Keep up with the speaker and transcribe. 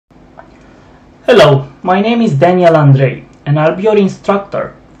Hello, my name is Daniel Andrei and I'll be your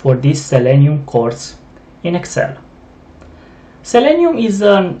instructor for this Selenium course in Excel. Selenium is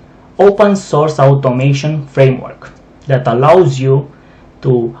an open source automation framework that allows you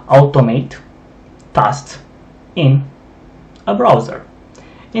to automate tasks in a browser.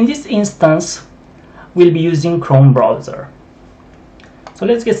 In this instance, we'll be using Chrome browser. So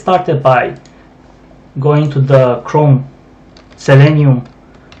let's get started by going to the Chrome Selenium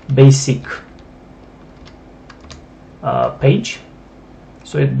basic page.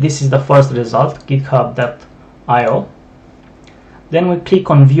 So this is the first result, github.io. Then we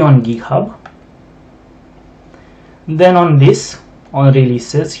click on view on GitHub. Then on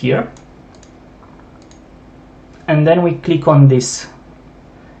releases here. And then we click on this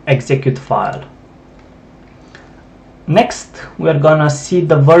execute file. Next, we're gonna see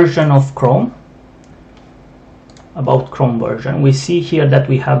the version of Chrome. About Chrome version, we see here that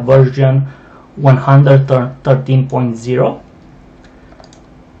we have version 113.0.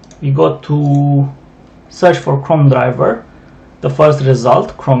 We go to search for Chrome driver, the first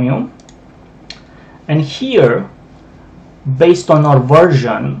result, Chromium, and here, based on our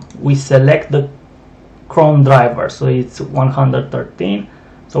version, we select the Chrome driver, so it's 113,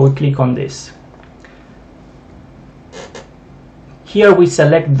 so we click on this. Here we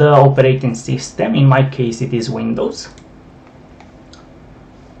select the operating system, in my case it is Windows.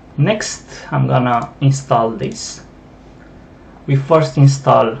 Next, I'm gonna install this. We first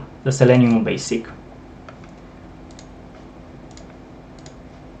install the Selenium Basic.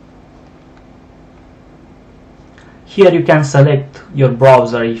 Here you can select your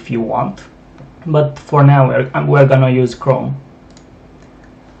browser if you want, but for now we're gonna use Chrome.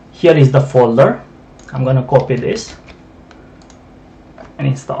 Here is the folder. I'm gonna copy this and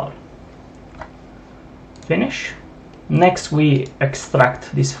install. Finish. Next, we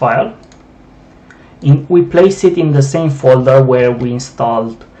extract this file. We place it in the same folder where we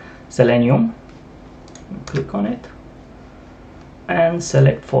installed Selenium. Click on it and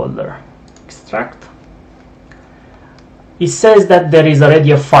select folder. Extract. It says that there is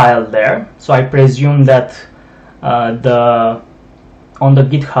already a file there, so I presume that on the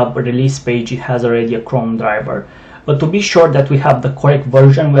GitHub release page it has already a Chrome driver. But to be sure that we have the correct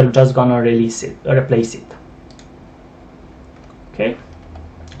version, we're just gonna replace it. Okay.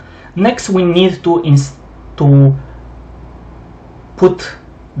 Next, we need to put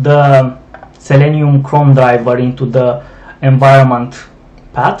the Selenium Chrome driver into the environment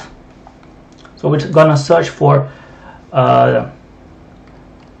path. So we're gonna search for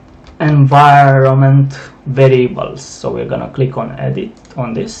environment variables. So we're gonna click on edit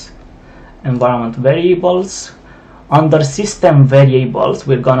on this environment variables. Under system variables,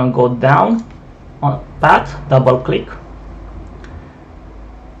 we're gonna go down on path, double click.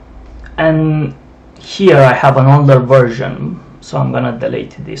 And here I have an older version, so I'm gonna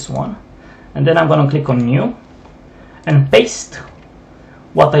delete this one. And then I'm gonna click on new and paste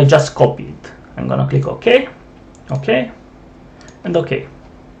what I just copied. I'm gonna click OK, OK, and OK.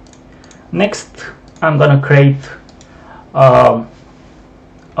 Next, I'm gonna create a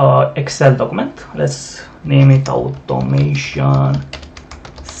Excel document. Let's name it Automation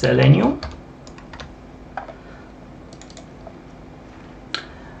Selenium.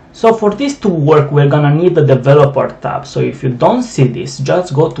 So for this to work, we're gonna need the developer tab. So if you don't see this,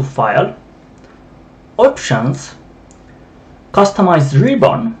 just go to File, Options, Customize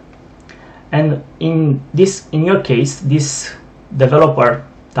Ribbon, and in your case, this developer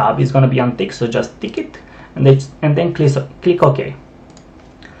tab is gonna be unticked. So just tick it, and then click OK.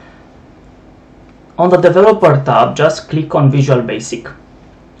 On the developer tab, just click on Visual Basic.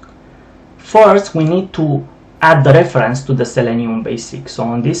 First, we need to add the reference to the Selenium Basic. So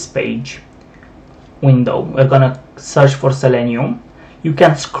on this page window, we're gonna search for Selenium. You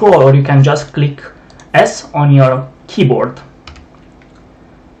can scroll or you can just click S on your keyboard.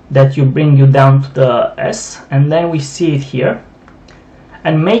 That will bring you down to the S, and then we see it here.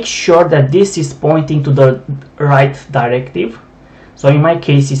 And make sure that this is pointing to the right directive. So in my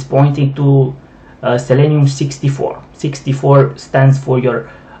case, it's pointing to Selenium 64. 64 stands for your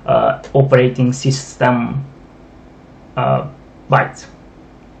operating system bytes.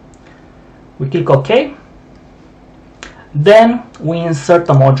 We click OK. Then we insert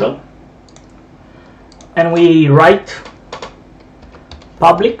a module and we write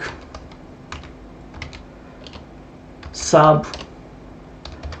public sub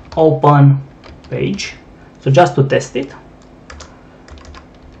open page. So just to test it.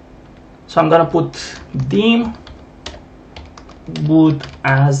 So I'm gonna put dim boot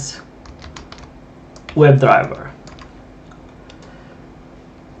as WebDriver.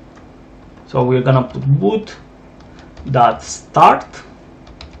 So we're gonna put boot dot start,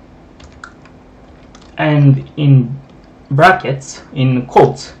 and in brackets, in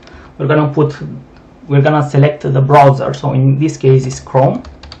quotes, we're gonna select the browser. So in this case is Chrome,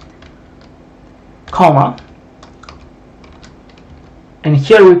 comma, and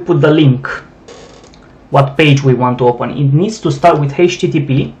here we put the link, what page we want to open. It needs to start with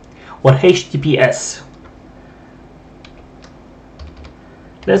HTTP or HTTPS.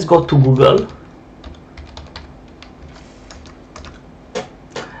 Let's go to Google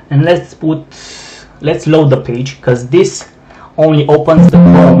and let's load the page, because this only opens the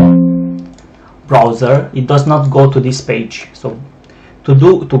Chrome browser. It does not go to this page. So to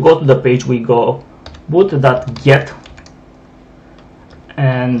go to the page, we go boot.get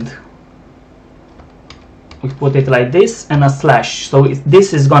and we put it like this and a slash. So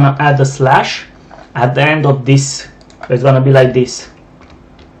this is gonna add a slash at the end of this. So it's gonna be like this.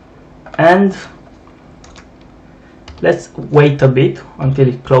 And let's wait a bit until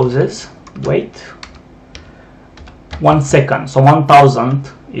it closes. Wait 1 second. So 1000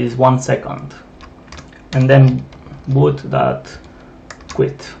 is 1 second. And then boot.quit.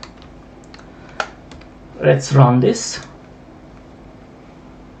 Let's run this.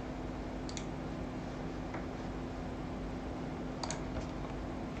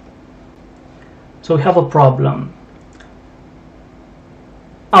 So we have a problem.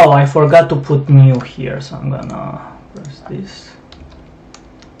 Oh, I forgot to put new here, so I'm gonna press this,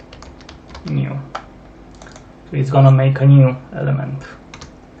 new. So it's gonna make a new element.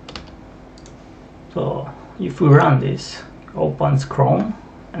 So if we run this, it opens Chrome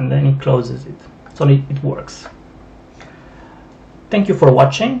and then it closes it. So it works. Thank you for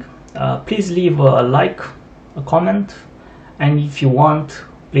watching. Please leave a like, a comment, and if you want,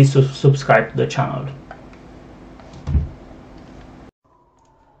 please subscribe to the channel.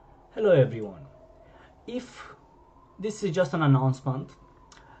 Hello everyone. If this is just an announcement.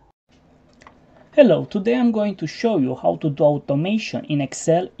 Hello, today I'm going to show you how to do automation in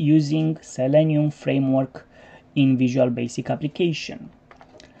Excel using Selenium framework in Visual Basic application.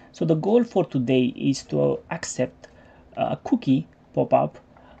 So the goal for today is to accept a cookie pop-up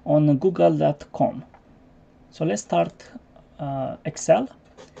on google.com. So let's start Excel.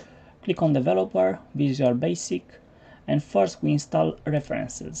 Click on Developer, Visual Basic, and first we install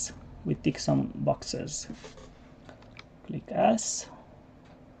references. We tick some boxes. Click S,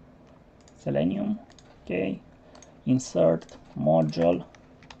 Selenium, okay, insert, module,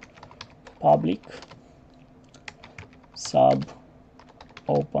 public, sub,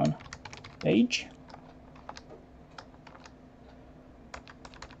 open page.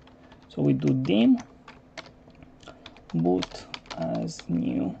 So we do dim, boot as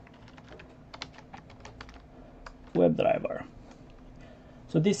new WebDriver.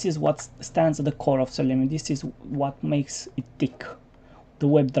 So this is what stands at the core of Selenium. This is what makes it tick, the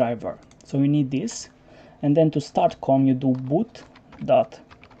WebDriver. So you need this, and then to start com you do boot dot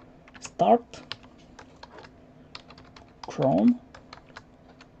start Chrome,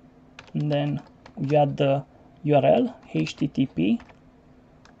 and then you add the URL http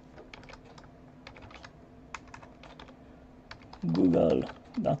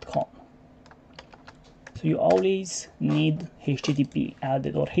google.com. So you always need HTTP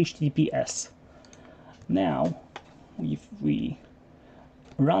added or HTTPS. Now if we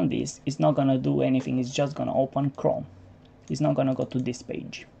run this, it's not gonna do anything. It's just gonna open Chrome. It's not gonna go to this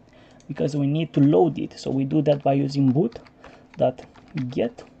page because we need to load it. So we do that by using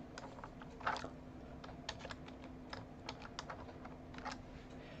boot.get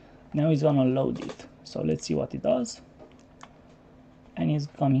now it's gonna load it. So let's see what it does, and it's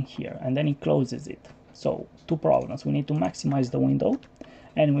coming here, and then it closes it. So two problems: we need to maximize the window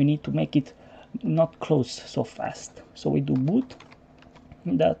and we need to make it not close so fast. So we do boot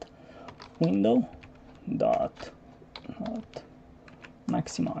dot window dot not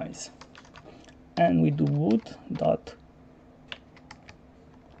maximize, and we do boot dot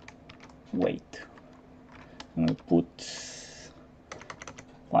wait, and we put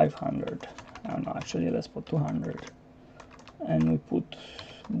 500. No, actually let's put 200, and we put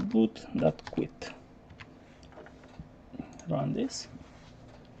boot dot quit. Run this,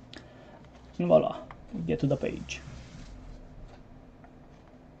 and voila, we get to the page.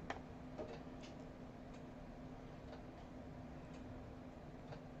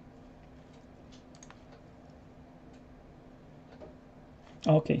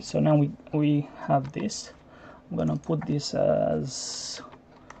 Okay, so now we have this. I'm gonna put this as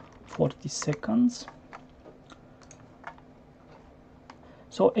 40 seconds.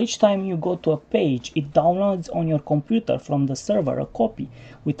 So So each time you go to a page, it downloads on your computer from the server a copy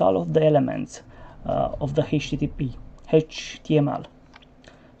with all of the elements of the HTML.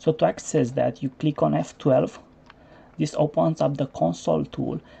 So to access that, you click on F12. This opens up the console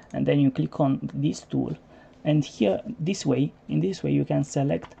tool, and then you click on this tool, and here in this way you can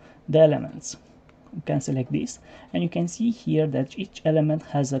select the elements. You can select this, and you can see here that each element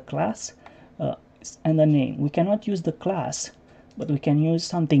has a class and a name. We cannot use the class, but we can use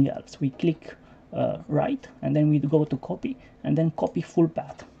something else. We click right, and then we go to copy, and then copy full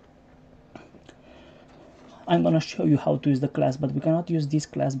path. I'm gonna show you how to use the class, but we cannot use this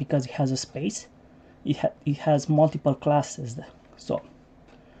class because it has a space. It has multiple classes there. So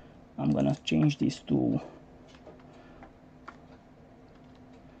I'm gonna change this to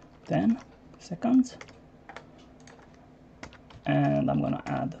 10 seconds, and I'm gonna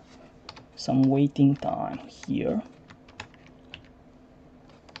add some waiting time here,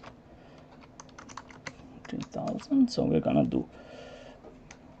 3000. So we're gonna do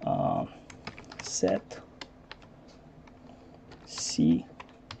set C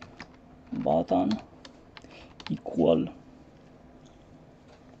button equal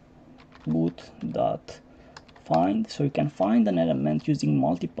boot dot find. So you can find an element using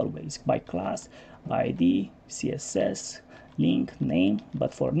multiple ways, by class, by ID, CSS, link, name,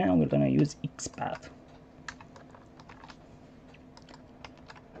 but for now we're gonna use XPath,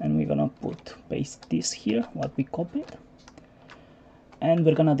 and we're gonna paste this here, what we copied, and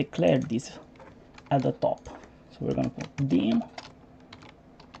we're gonna declare this at the top. So we're gonna put dim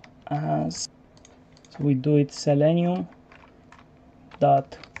as, so we do it Selenium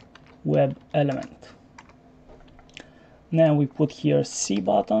dot web element. Now we put here C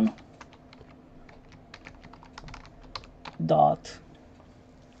button dot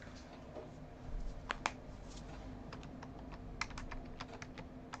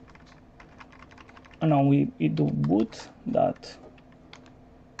no, we do boot dot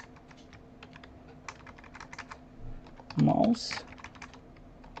mouse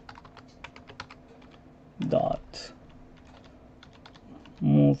dot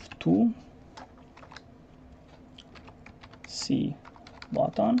move to C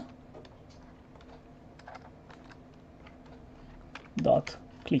button dot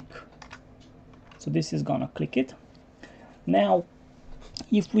click. So this is gonna click it. Now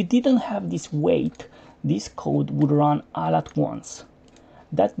if we didn't have this wait, this code would run all at once.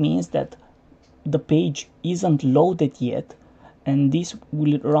 That means that the page isn't loaded yet, and this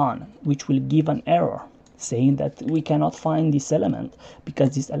will run, which will give an error saying that we cannot find this element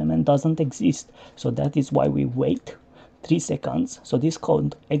because this element doesn't exist. So that is why we wait 3 seconds. So this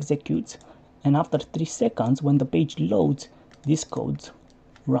code executes, and after 3 seconds, when the page loads, this code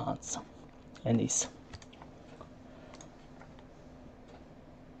runs, and this.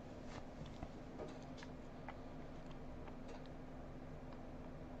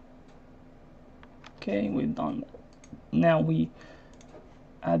 Okay, we're done. Now we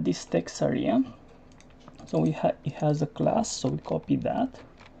add this text area. So it has a class, so we copy that,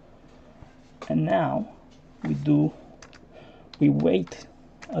 and now we wait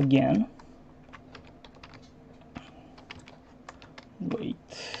again, wait,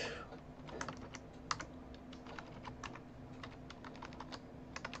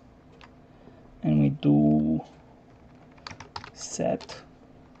 and we do set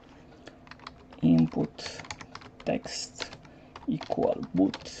input text equal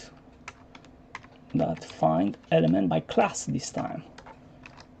boot dot find element by class this time,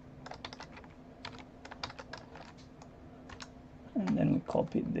 and then we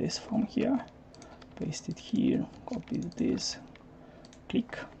copy this from here, paste it here, copy this,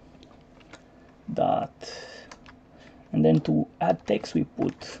 click dot, and then to add text we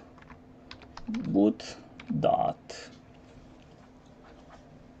put boot dot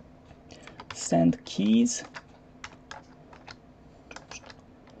send keys,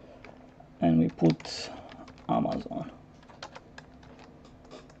 and we put Amazon,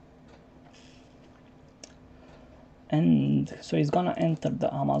 and so it's gonna enter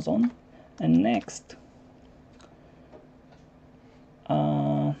the Amazon. And next,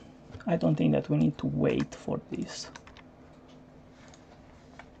 I don't think that we need to wait for this.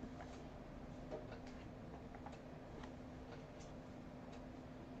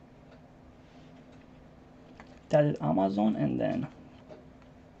 Tell Amazon, and then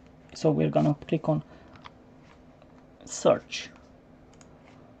so we're gonna click on search.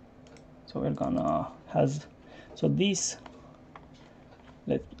 So we're gonna so this,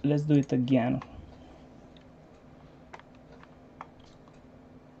 let's do it again.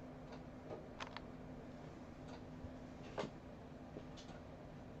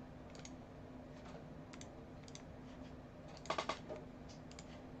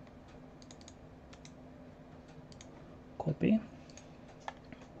 copy.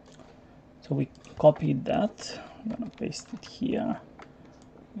 So we copied that. I'm gonna paste it here.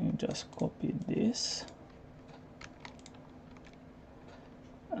 And just copy this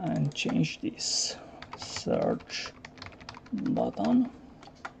and change this search button.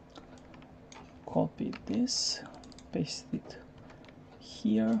 Copy this, paste it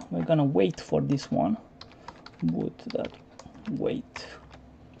here. We're gonna wait for this one. Put that wait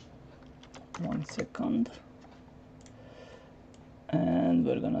 1 second, and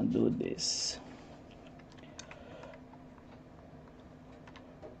we're gonna do this.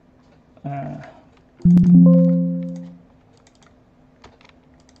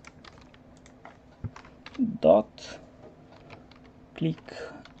 Dot click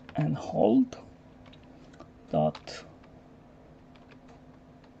and hold dot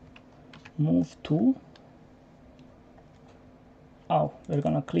move to. Oh, we're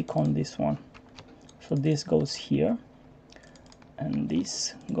gonna click on this one, so this goes here and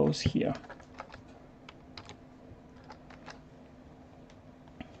this goes here.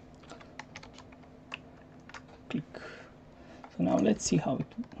 Click. So now let's see how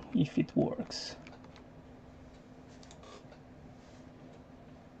if it works.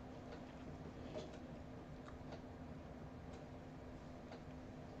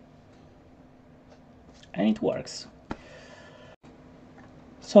 And it works.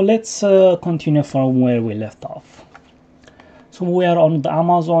 So let's continue from where we left off. So we are on the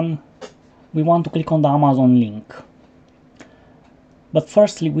Amazon. We want to click on the Amazon link. But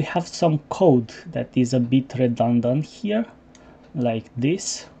firstly, we have some code that is a bit redundant here, like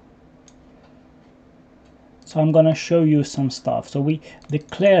this. So I'm gonna show you some stuff. So we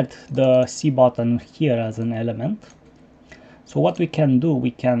declared the C button here as an element. So what we can do,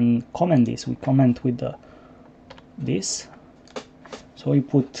 we can comment this. We comment with this. So we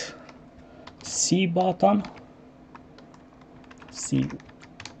put C button, C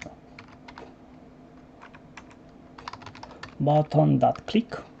button dot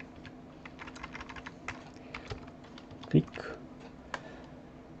click. Click.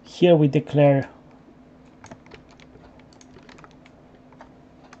 Here we declare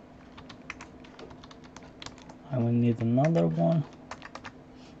I will need another one.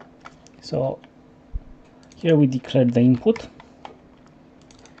 So here we declare the input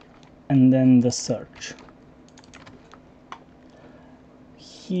and then the search.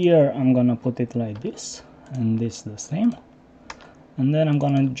 Here I'm gonna put it like this and this the same, and then I'm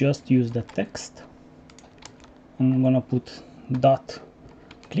gonna just use the text. I'm gonna put dot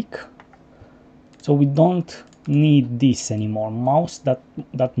click, so we don't need this anymore. Mouse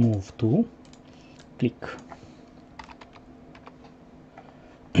that move to click.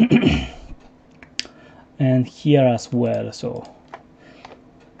 And here as well, so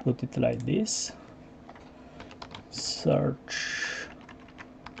put it like this. Search,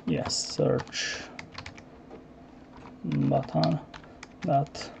 yes, search button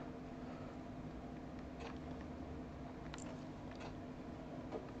that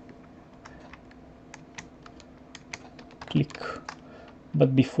click.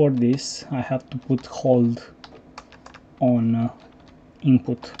 But before this I have to put hold on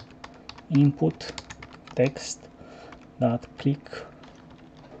input text that click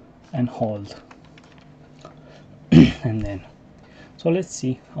and hold. And then, so let's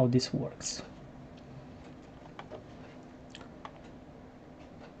see how this works.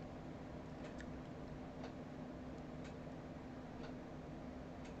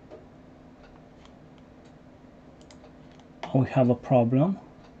 We have a problem,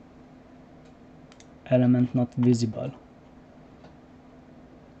 element not visible.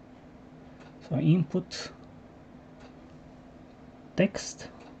 So input text,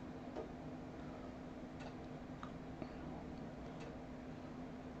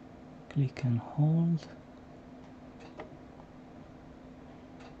 click and hold.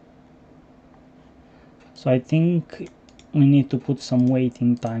 So I think we need to put some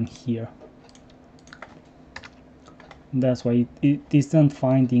waiting time here. That's why it isn't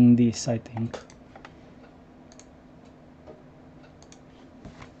finding this, I think.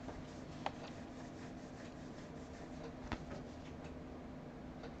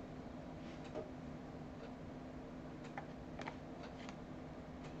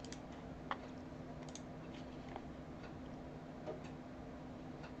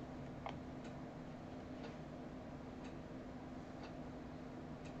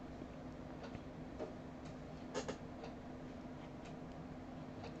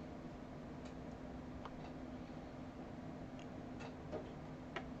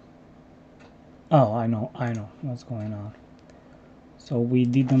 Oh, I know what's going on. So we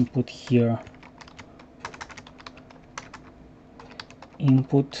didn't put here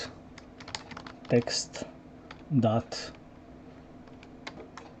input text dot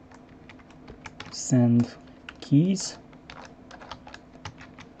send keys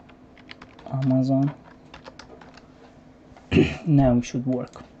Amazon. Now it should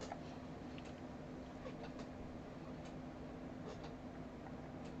work.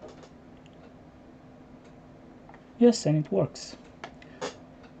 Yes, and it works.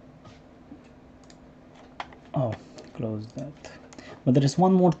 Oh, close that. But there is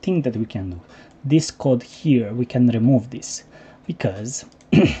one more thing that we can do. This code here, we can remove this because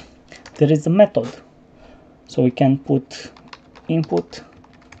there is a method. So we can put input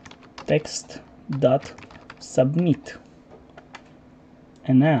text dot submit,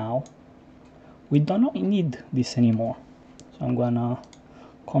 and now we don't need this anymore. So I'm gonna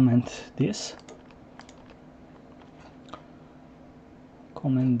comment this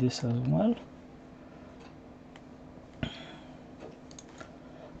as well.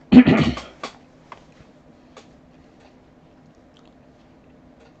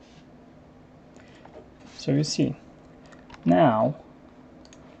 So you see, now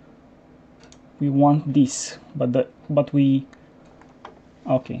we want this, but we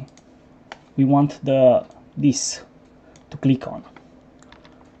want this to click on.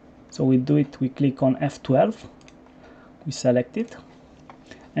 So we do it, we click on F12, we select it,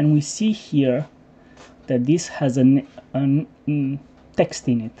 and we see here that this has a text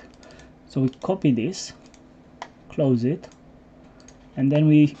in it. So we copy this, close it, and then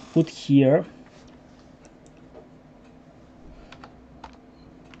we put here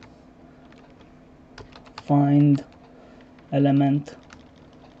find element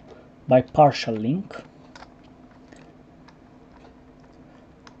by partial link.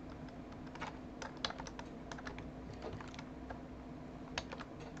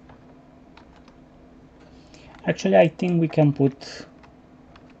 Actually, I think we can put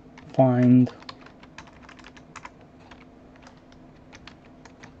find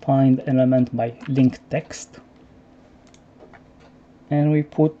element by link text, and we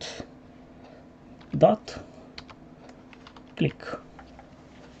put dot click.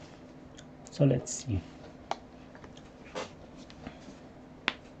 So let's see.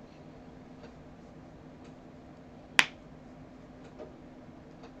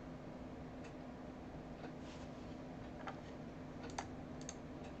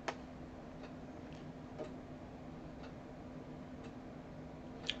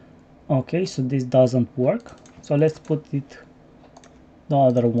 Okay, so this doesn't work. So let's put it the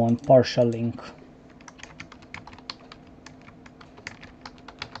other one, partial link.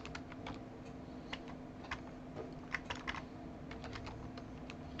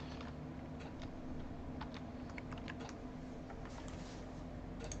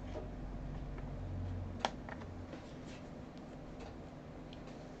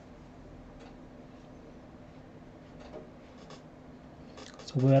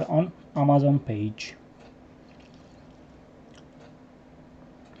 So we are on Amazon page.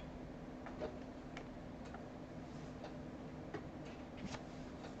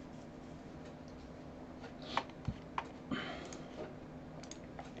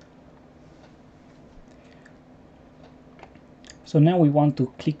 So now we want to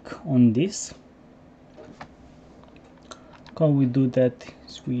click on this. How we do that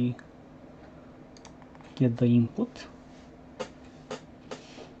is we get the input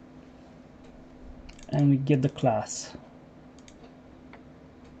and we get the class.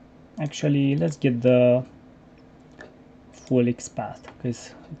 Actually, let's get the full XPath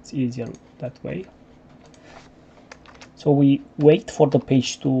because it's easier that way. So we wait for the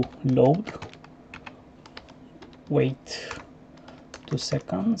page to load. Wait 2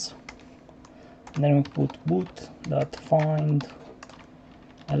 seconds. And then we put boot.find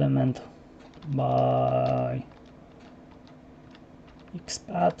element by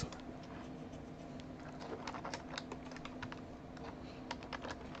XPath.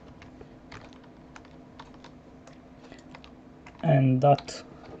 And dot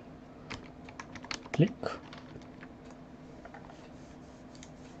click.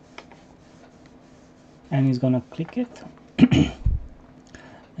 And he's gonna click it.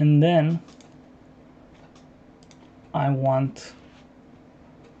 And then I want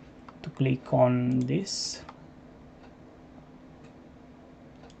to click on this.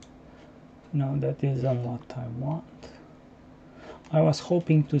 No, that isn't what I want. I was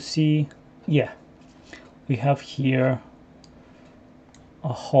hoping to see, yeah, we have here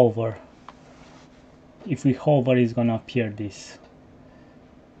a hover. If we hover, it's gonna appear this.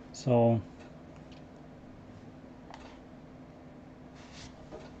 So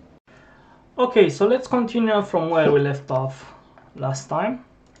okay, so let's continue from where we left off. last time.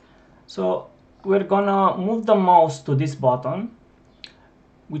 So we're gonna move the mouse to this button,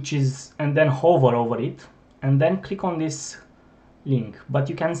 which is, and then hover over it, and then click on this link. But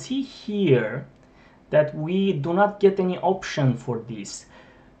you can see here that we do not get any option for this.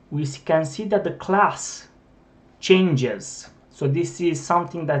 We can see that the class changes. So this is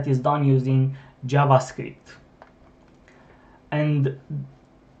something that is done using JavaScript. And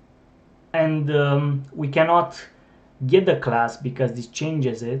we cannot get the class because this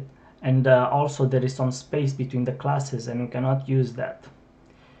changes it, and also there is some space between the classes and we cannot use that.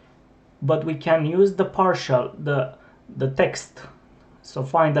 But we can use the partial, the text. So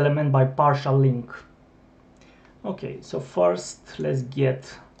find element by partial link. Okay, so first let's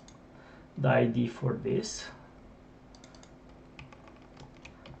get the ID for this,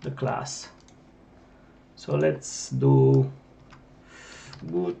 the class. So let's do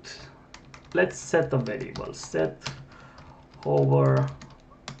boot, let's set a variable, set hover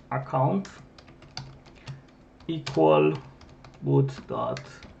account equal boot dot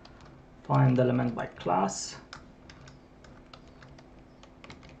find element by class.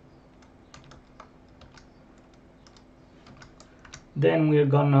 Then we're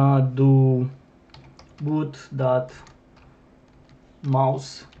gonna do boot dot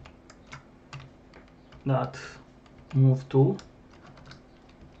mouse dot move to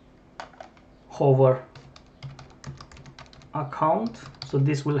hover account. So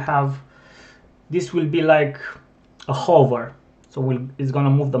this will be like a hover, so it's gonna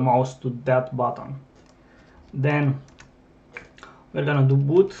move the mouse to that button. Then we're gonna do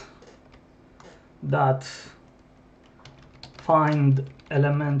boot dot find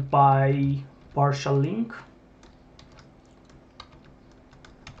element by partial link,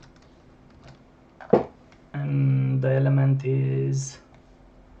 and the element is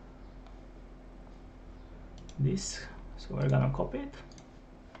this, so we're gonna copy it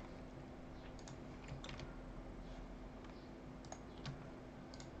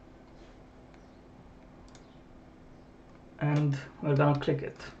and we're gonna click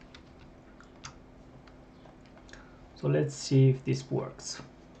it. So let's see if this works.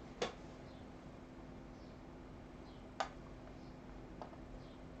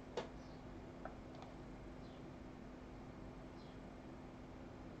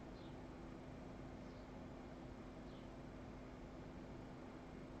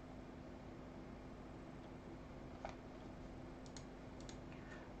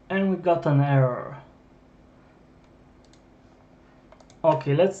 And we got an error.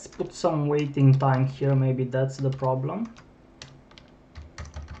 Okay, let's put some waiting time here, maybe that's the problem.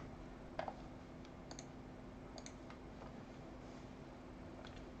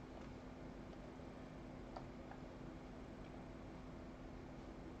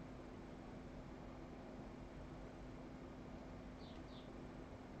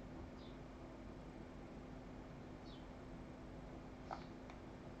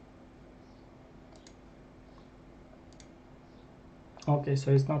 Okay,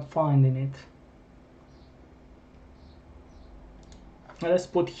 so it's not finding it. Let's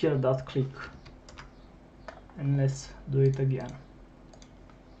put here dot click and let's do it again.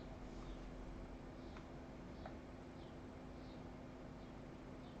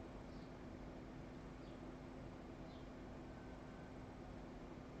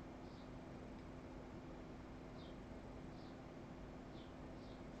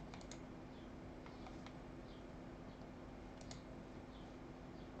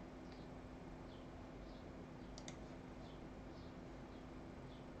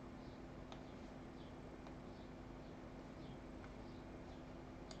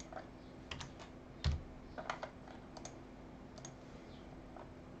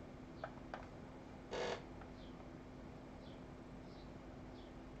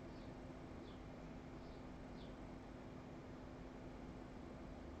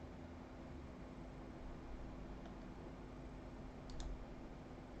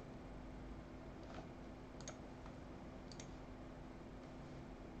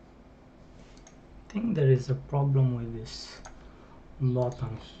 I think there is a problem with this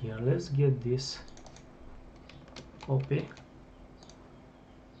button here. Let's get this, copy,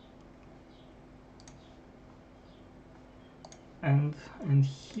 and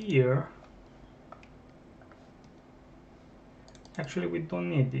here actually we don't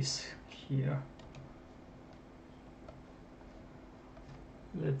need this here.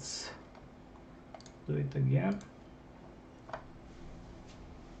 Let's do it again.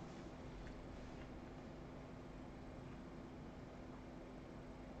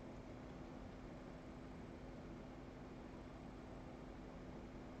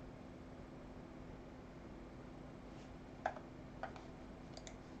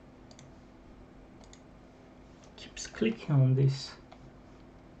 keeps clicking on this.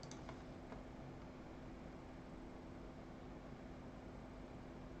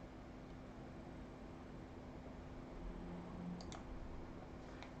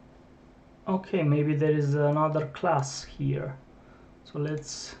 Okay, maybe there is another class here. So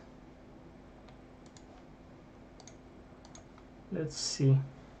let's see.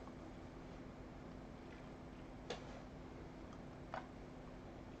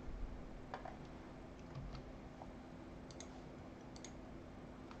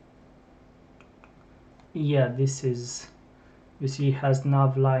 Yeah, this is, you see, it has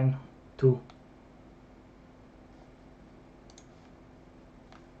nav line 2.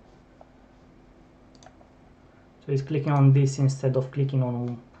 So it's clicking on this instead of clicking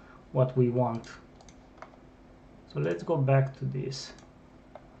on what we want. So let's go back to this.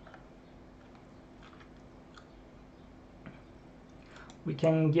 We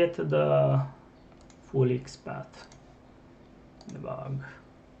can get the full XPath debug.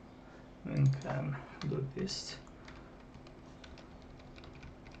 We can do this.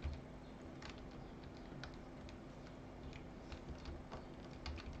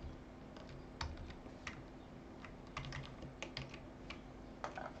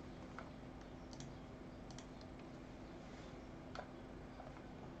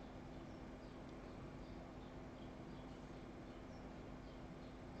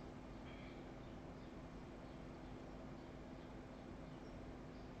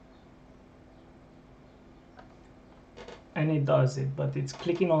 And it does it, but it's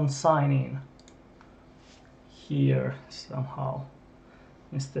clicking on sign in here somehow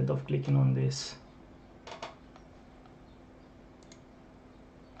instead of clicking on this,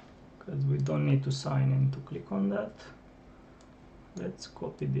 because we don't need to sign in to click on that. Let's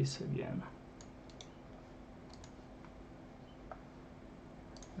copy this again,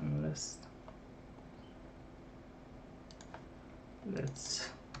 and let's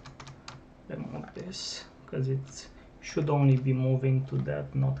remove this, because it should only be moving to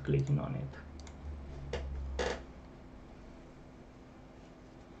that, not clicking on it.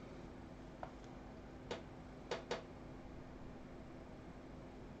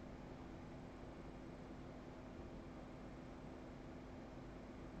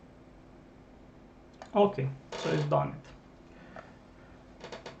 Okay, so it's done it.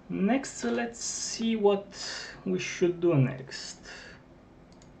 Next, let's see what we should do next.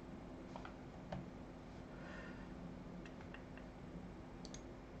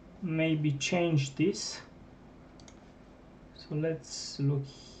 Maybe change this. So let's look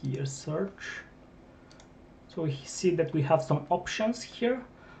here, search. So we see that we have some options here.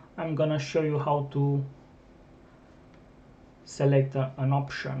 I'm gonna show you how to select an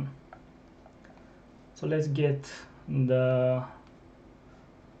option. So let's get the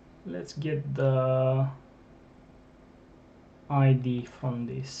ID from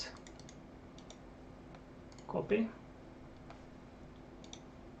this. Copy.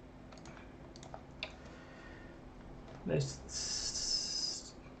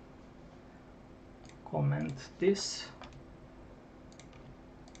 Let's comment this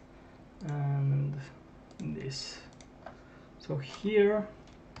and this. So here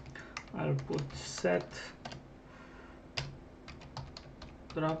I'll put set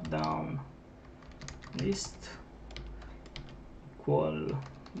drop down list equal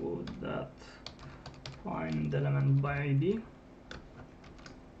would that find element by ID.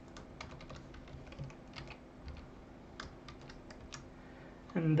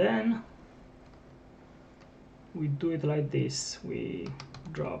 And then we do it like this. We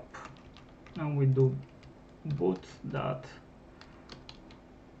drop and we do boot dot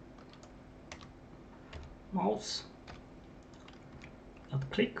mouse dot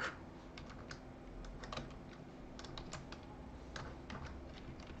click.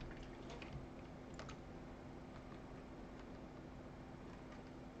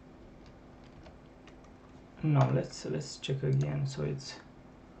 No, let's check again. So it's,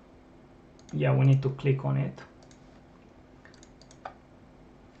 yeah, we need to click on it.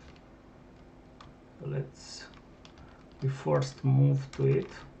 So we first move to it.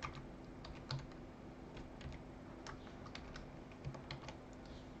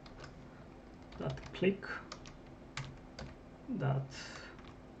 That click, that,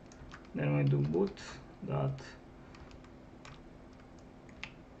 then we do boot that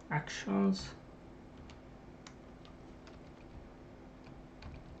actions.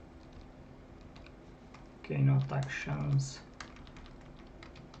 Okay, not actions.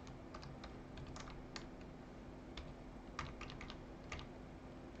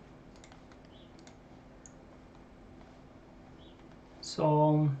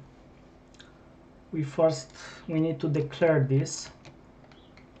 So we need to declare this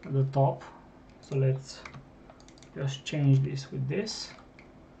at the top, so let's just change this with this,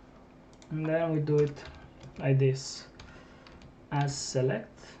 and then we do it like this, as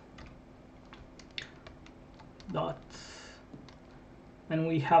select dot, and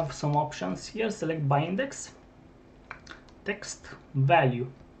we have some options here. Select by index, text,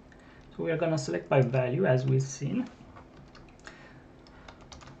 value. So we are gonna select by value, as we've seen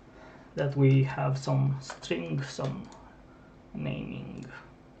that we have some string, some naming.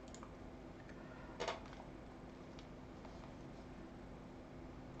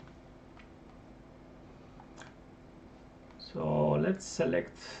 So let's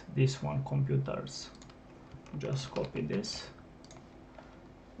select this one, computers. Just copy this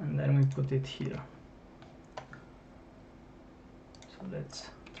and then we put it here. So let's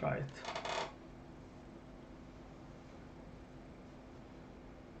try it.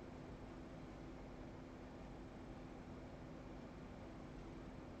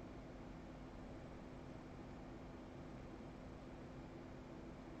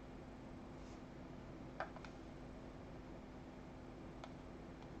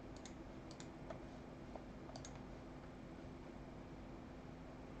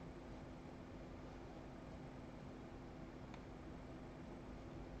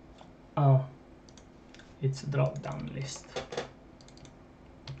 Oh, it's a drop down list.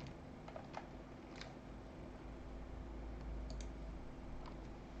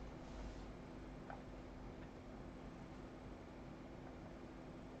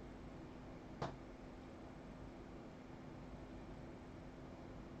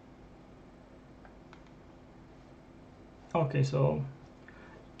 Okay, so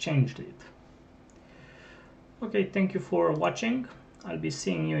changed it. Okay, thank you for watching. I'll be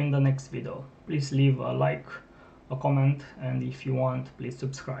seeing you in the next video. Please leave a like, a comment, and if you want, please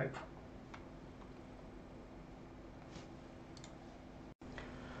subscribe.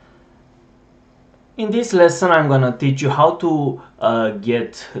 In this lesson, I'm gonna teach you how to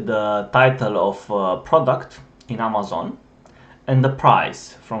get the title of a product in Amazon and the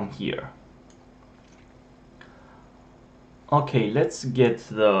price from here. Okay, let's get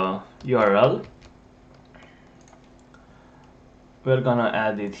the URL. We're gonna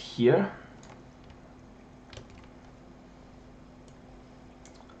add it here.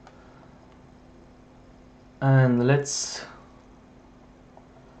 And let's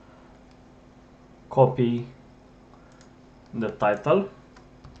copy the title.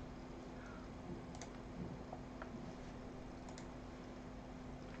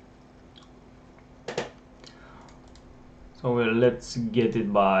 So let's get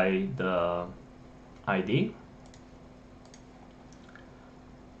it by the ID.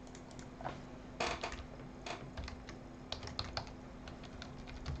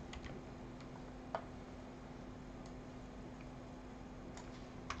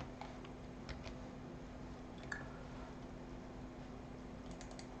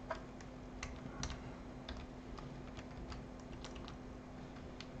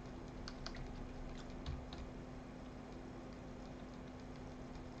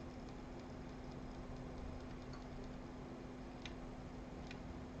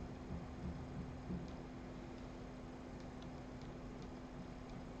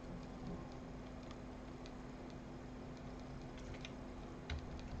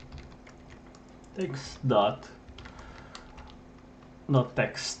 Text dot not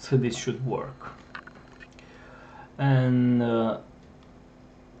text, this should work. And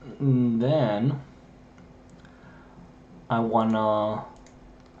then I wanna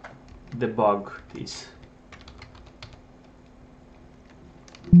debug this.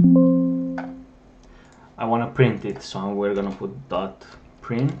 I wanna print it, so we're gonna put dot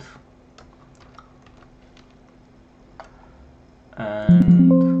print,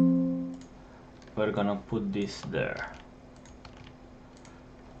 and we're gonna put this there.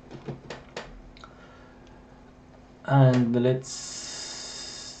 And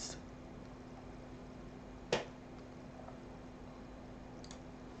let's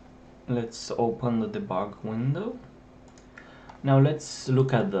open the debug window. Now let's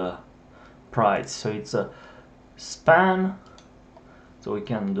look at the price. So it's a span, so we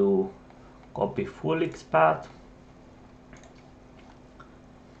can do copy full XPath.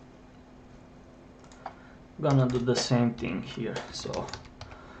 Gonna do the same thing here. So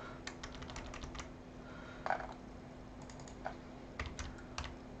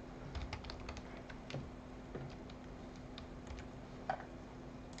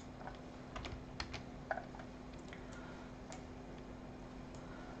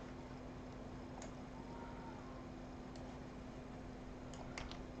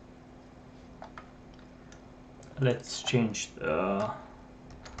let's change the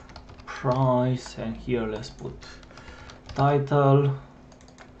price, and here let's put title,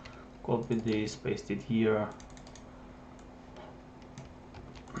 copy this, paste it here.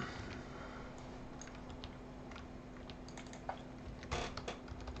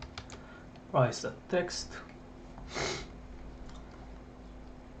 Price the text,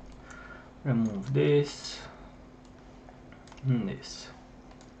 remove this and this.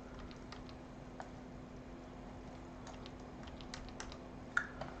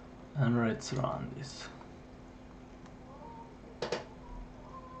 And let's run this.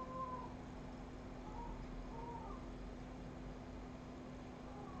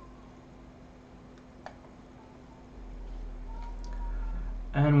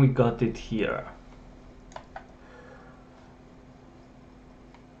 And we got it here.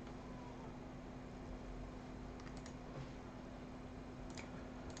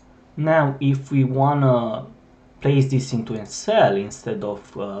 Now if we wanna place this into Excel instead of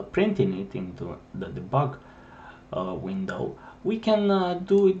printing it into the debug window, we can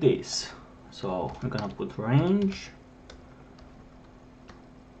do this. So I'm gonna put range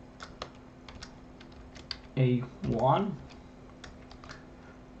A1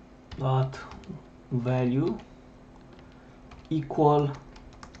 dot value equal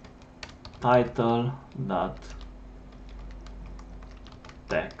title dot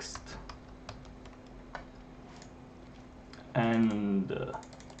text, and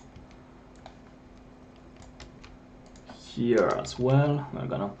here as well we're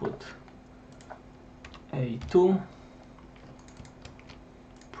gonna put A2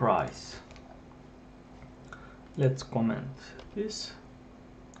 price. Let's comment this.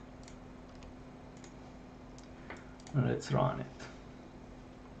 Let's run it.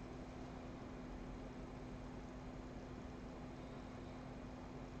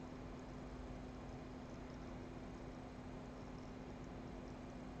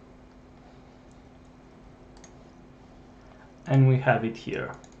 And we have it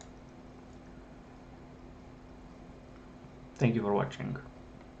here. Thank you for watching.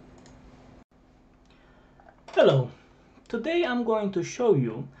 Hello. Today I'm going to show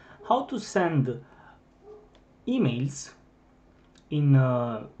you how to send emails in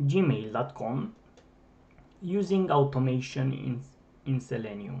gmail.com using automation in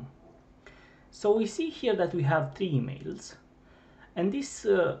Selenium. So we see here that we have 3 emails, and this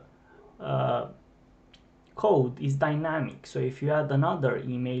code is dynamic. So if you add another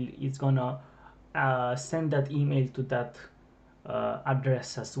email, it's gonna send that email to that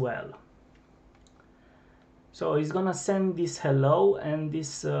address as well. So it's gonna send this hello and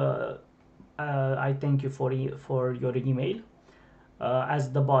this I thank you for your email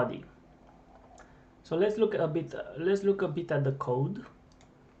as the body. So let's look a bit at the code.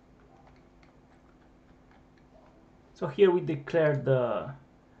 So here we declare the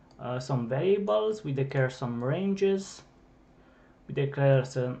some variables, we declare some ranges, we declare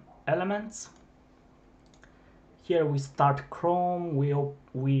some elements. Here we start Chrome,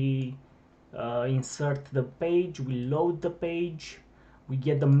 we insert the page, we load the page, we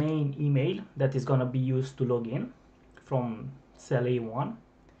get the main email that is gonna be used to log in from cell A1.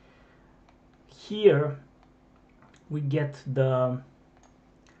 Here we get the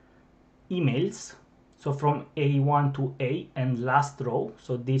emails, so from A1 to A and last row.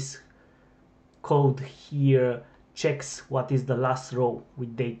 So this code here checks what is the last row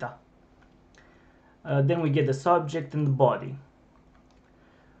with data. Then we get the subject and the body.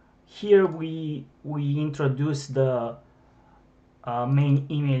 Here we introduce the main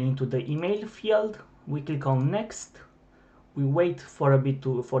email into the email field. We click on next. We wait for a bit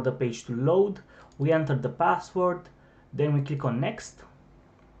for the page to load. We enter the password. Then we click on next.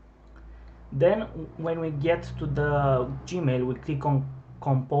 Then when we get to the Gmail, we click on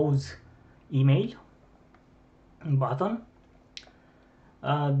compose email button.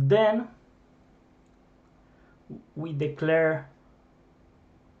 Then we declare,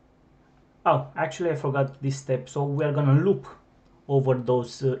 oh, actually I forgot this step. So we are gonna loop over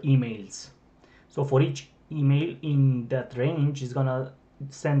those emails. So for each email in that range is gonna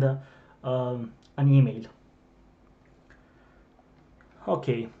send an email.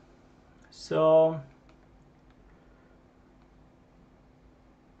 Okay, so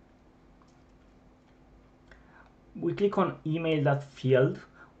we click on email that field.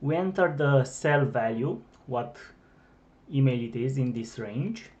 We enter the cell value, what email it is in this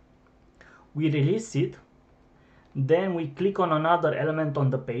range. We release it. Then we click on another element on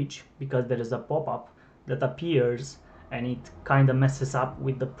the page because there is a pop-up that appears and it kind of messes up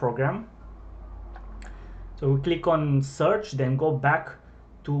with the program. So we click on search, then go back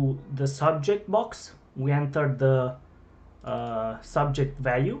to the subject box we enter the subject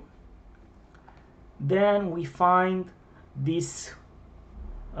value, then we find this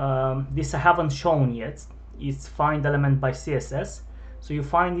this I haven't shown yet. It's find element by CSS, so you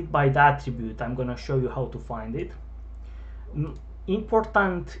find it by the attribute. I'm gonna show you how to find it.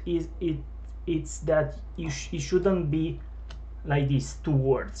 Important is it's that it shouldn't be like this, 2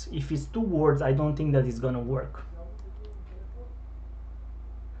 words. If it's 2 words, I don't think that it's gonna work.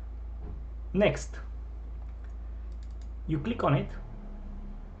 Next, you click on it.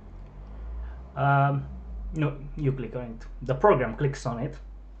 No, you click on it. The program clicks on it.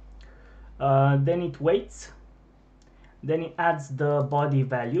 Then it waits. Then it adds the body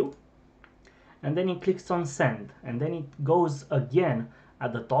value. And then it clicks on send. And then it goes again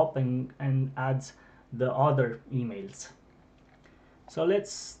at the top and adds the other emails. So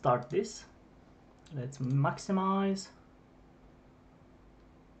let's start this. Let's maximize.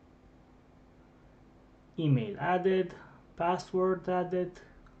 Email added, password added.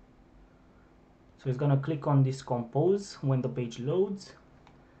 So it's gonna click on this compose when the page loads.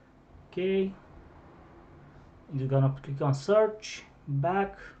 Okay. It's gonna click on search,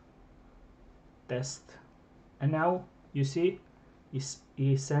 back, test. And now you see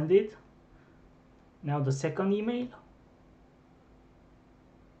he sent it. Now the second email.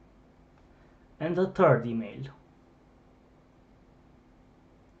 And the third email.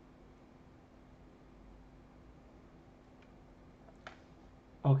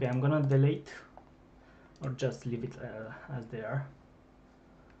 Okay, I'm gonna delete or just leave it as they are.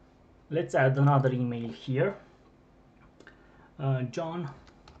 Let's add another email here. John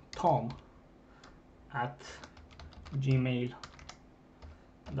Tom at gmail.com,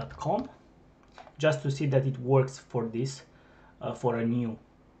 just to see that it works for this, for a new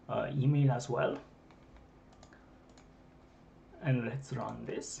email as well. And let's run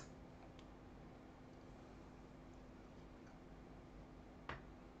this.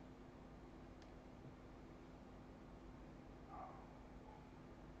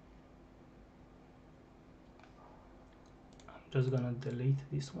 Just gonna delete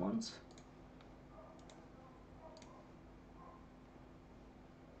these ones.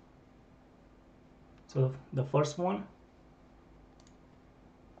 So the first one,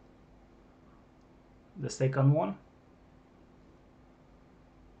 the second one,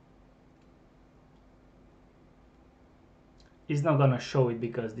 is not gonna show it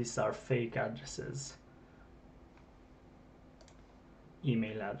because these are fake addresses,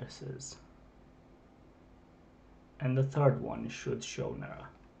 email addresses. And the third one should show now.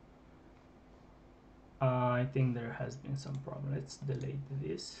 I think there has been some problem. Let's delete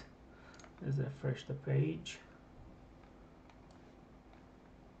this. Let's refresh the page.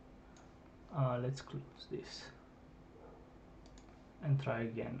 Let's close this and try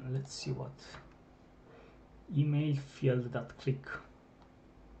again. Let's see what email field that click.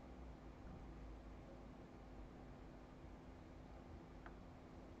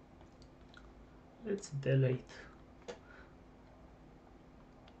 Let's delete.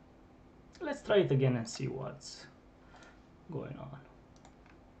 Let's try it again and see what's going on.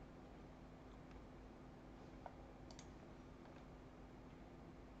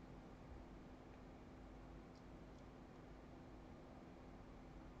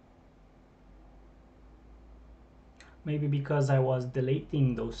 Maybe because I was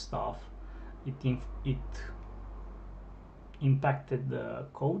deleting those stuff, it impacted the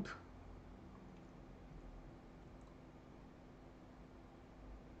code.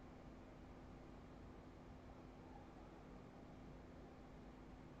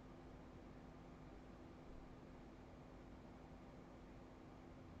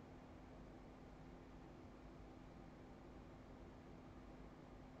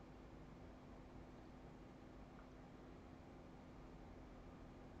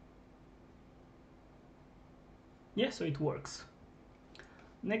 Yeah, so it works.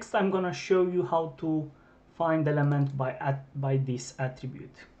 Next, I'm gonna show you how to find element by this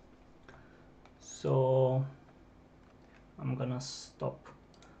attribute. So I'm gonna stop.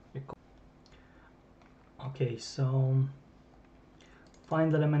 Okay, so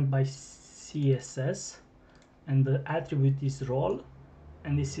find element by CSS, and the attribute is role,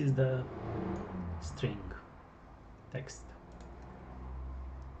 and this is the string text.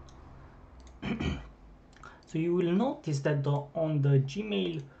 So you will notice that on the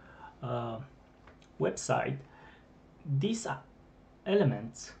Gmail website, these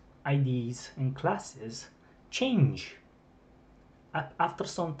elements, IDs and classes change after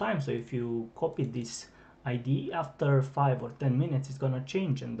some time. So if you copy this ID, after 5 or 10 minutes it's gonna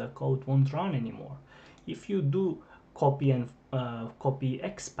change and the code won't run anymore. If you do copy and copy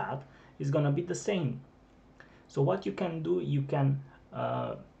expat, is gonna be the same. So what you can do, you can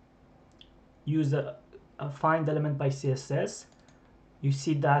use a find element by CSS. You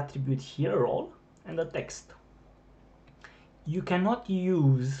see the attribute here, role, and the text. You cannot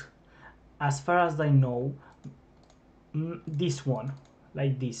use, as far as I know, this one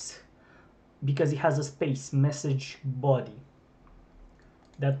like this, because it has a space, message body.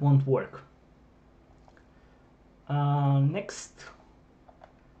 That won't work. Next,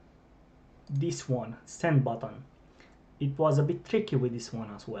 this one, send button. It was a bit tricky with this one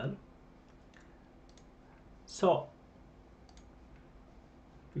as well. So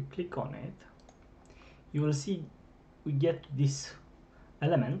if we click on it, you will see we get this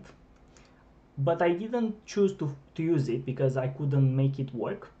element, but I didn't choose to use it because I couldn't make it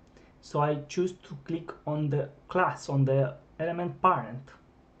work. So I choose to click on the class, on the element parent,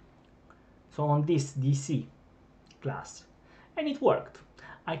 so on this DC class, and it worked.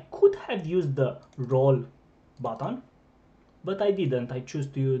 I could have used the role button, but I didn't. I choose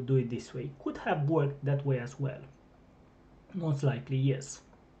to do it this way. Could have worked that way as well. Most likely, yes.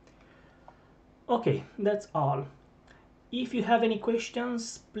 Okay, that's all. If you have any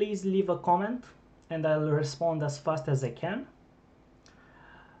questions, please leave a comment and I'll respond as fast as I can.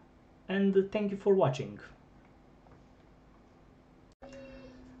 And thank you for watching.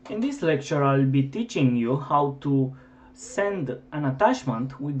 In this lecture, I'll be teaching you how to send an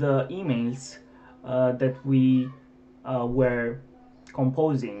attachment with the emails that we were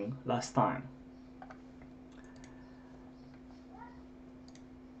composing last time.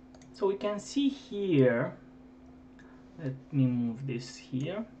 So we can see here, let me move this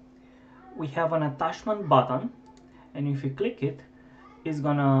here, we have an attachment button, and if you click it, it's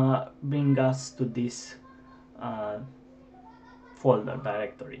gonna bring us to this folder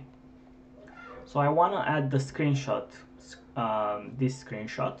directory. So I want to add the screenshot, this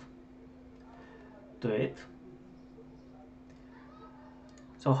screenshot to it.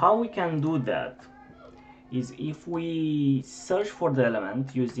 So how we can do that is if we search for the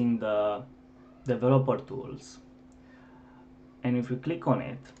element using the developer tools, and if we click on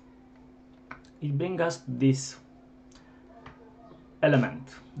it, it brings us this element,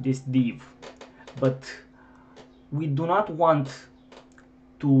 this div, but we do not want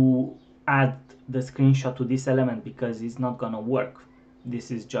to add the screenshot to this element because it's not gonna work. This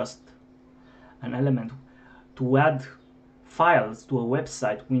is just an element. To add files to a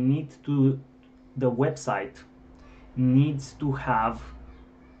website, we need to, the website needs to have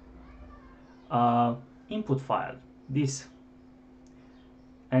input file, this,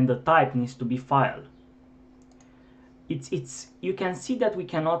 and the type needs to be file. It's you can see that we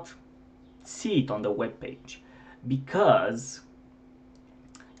cannot see it on the web page because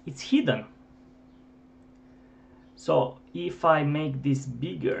it's hidden. So if I make this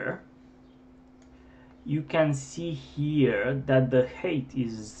bigger, you can see here that the height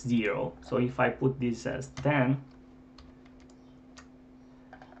is 0. So if I put this as 10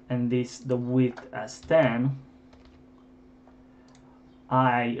 and this the width as 10,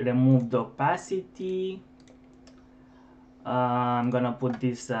 I remove the opacity. I'm gonna put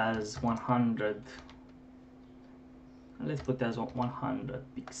this as 100. Let's put as 100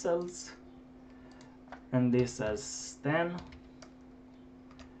 pixels, and this as 10,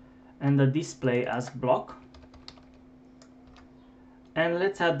 and the display as block. And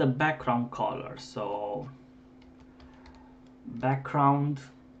let's add the background color. So background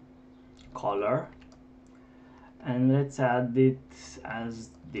color, and let's add it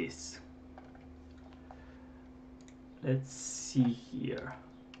as this. Let's see here.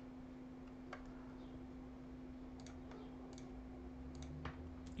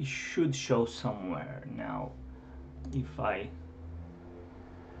 It should show somewhere now. If I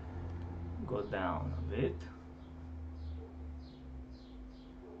go down a bit,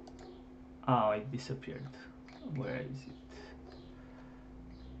 oh, it disappeared. Where is it?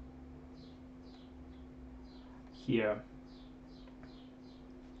 Here.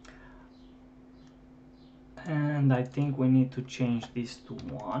 And I think we need to change this to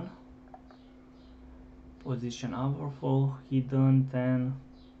 1. Position overflow hidden. Then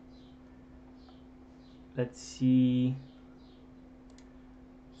let's see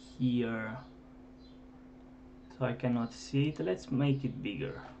here. So I cannot see it. Let's make it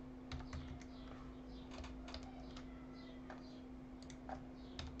bigger.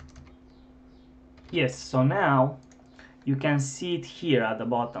 Yes, so now you can see it here at the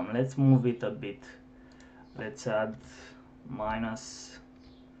bottom. Let's move it a bit. Let's add minus.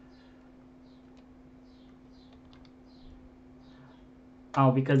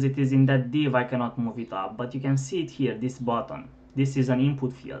 Oh, because it is in that div, I cannot move it up, but you can see it here, this button. This is an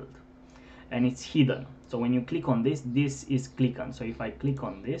input field. and it's hidden. So when you click on this, this is click on. So if I click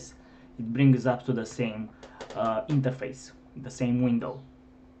on this, it brings up to the same interface, the same window.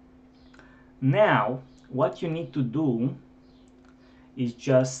 Now what you need to do is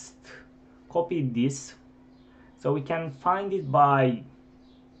just copy this, so we can find it by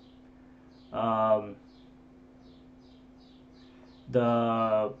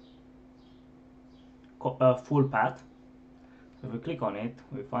the full path. If we click on it,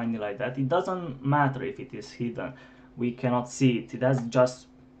 we find it like that. It doesn't matter if it is hidden, we cannot see it. That's just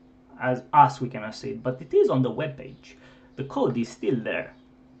as us, we cannot see it, but it is on the web page. The code is still there.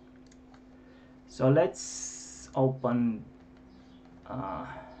 So let's open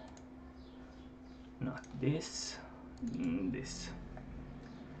not this, this.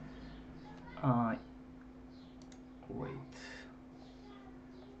 Wait,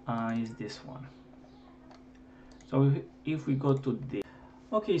 is this one. So if we go to this,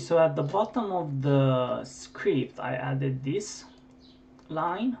 okay, so at the bottom of the script I added this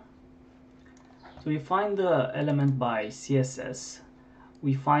line. So we find the element by CSS,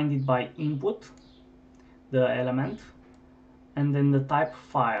 we find it by input, the element, and then the type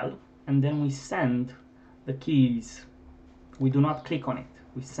file, and then we send the keys. We do not click on it,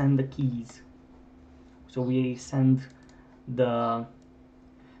 we send the keys. So we send the,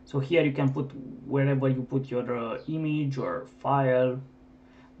 so here you can put wherever you put your image or file,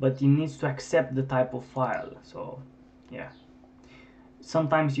 but it needs to accept the type of file. So yeah,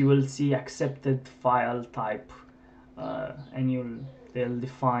 sometimes you will see accepted file type, and they'll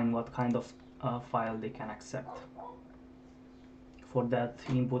define what kind of file they can accept for that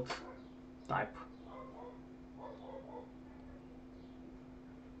input type.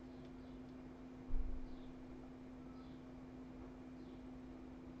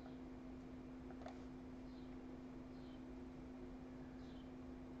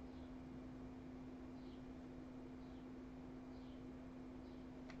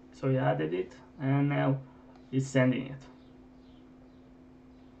 So we added it, and now it's sending it.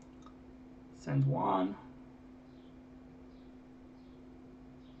 Send one.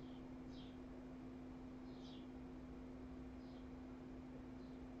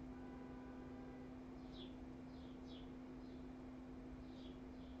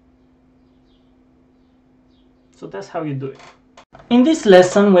 So that's how you do it. In this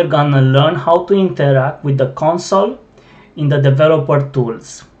lesson, we're gonna learn how to interact with the console in the developer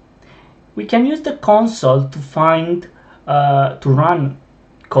tools. We can use the console to find, to run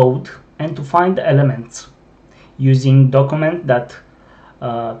code and to find elements using document that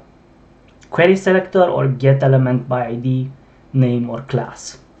query selector or get element by ID, name or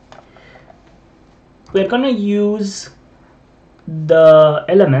class. We're gonna use the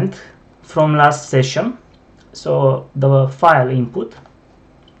element from last session. So the file input,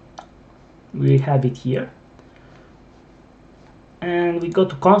 we have it here, and we go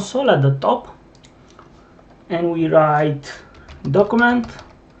to console at the top and we write document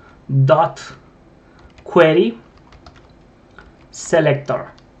dot query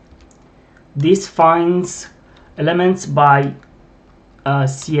selector. This finds elements by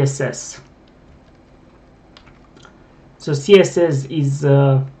CSS. So CSS is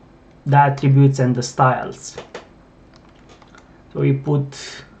the attributes and the styles. So we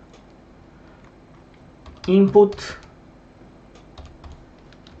put input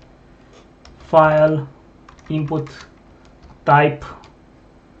file input type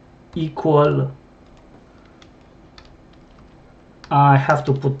equal, I have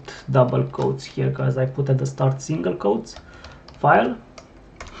to put double quotes here because I put at the start single quotes, file,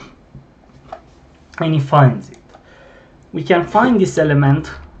 and he finds it. We can find this element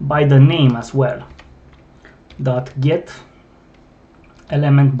by the name as well. Dot get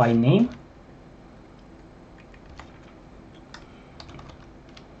element by name,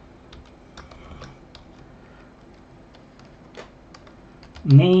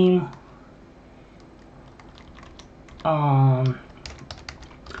 name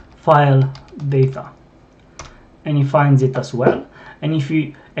file data, and he finds it as well. And if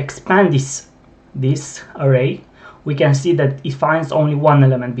we expand this array, we can see that it finds only one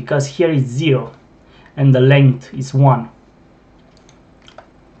element because here is 0 and the length is 1.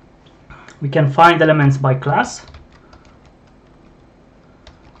 We can find elements by class.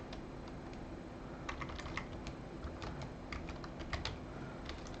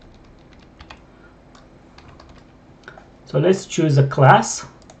 So let's choose a class.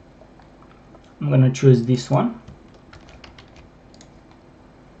 I'm going to choose this one.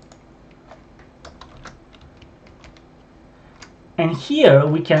 And here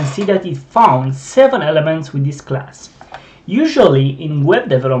we can see that it found 7 elements with this class. Usually in web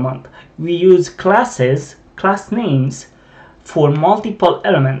development, we use class names for multiple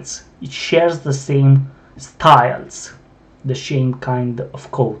elements. It shares the same styles, the same kind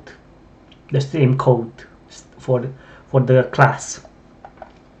of code, the same code for the class.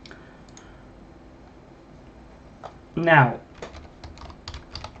 Now,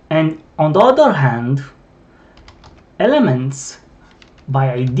 and on the other hand, elements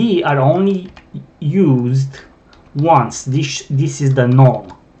by ID are only used once. This is the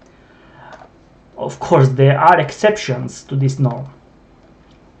norm. Of course, there are exceptions to this norm.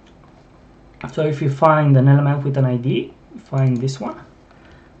 So if you find an element with an ID, find this one,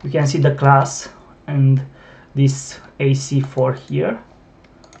 you can see the class and this AC4 here,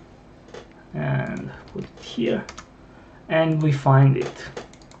 and put it here, and we find it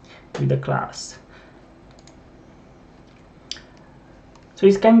with the class. So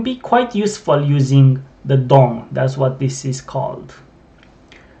it can be quite useful using the DOM. That's what this is called.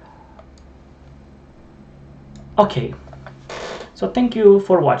 Okay, so thank you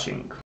for watching.